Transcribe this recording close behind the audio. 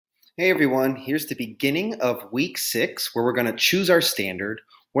Hey everyone, here's the beginning of week 6 where we're going to choose our standard.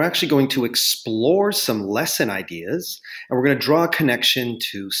 We're actually going to explore some lesson ideas and we're going to draw a connection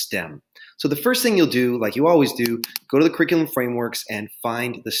to STEM. So the first thing you'll do, like you always do, go to the curriculum frameworks and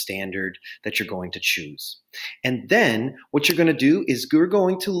find the standard that you're going to choose. And then what you're going to do is you're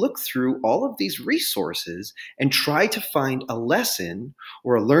going to look through all of these resources and try to find a lesson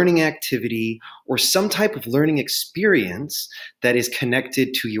or a learning activity or some type of learning experience that is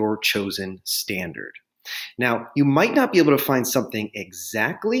connected to your chosen standard. Now, you might not be able to find something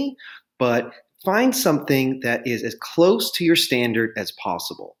exactly, but find something that is as close to your standard as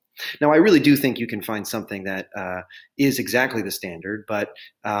possible. Now, I really do think you can find something that is exactly the standard, but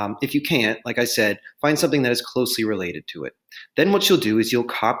if you can't, like I said, find something that is closely related to it. Then what you'll do is you'll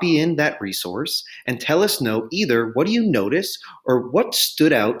copy in that resource and tell us know either what do you notice or what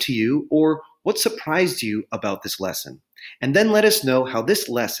stood out to you or what surprised you about this lesson. And then let us know how this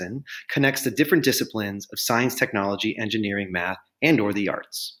lesson connects the different disciplines of science, technology, engineering, math, and or the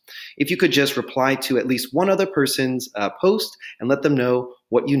arts. If you could just reply to at least one other person's post and let them know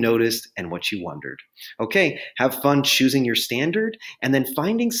what you noticed and what you wondered. Okay, have fun choosing your standard and then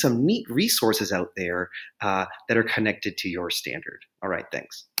finding some neat resources out there that are connected to your standard. All right,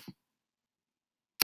 thanks.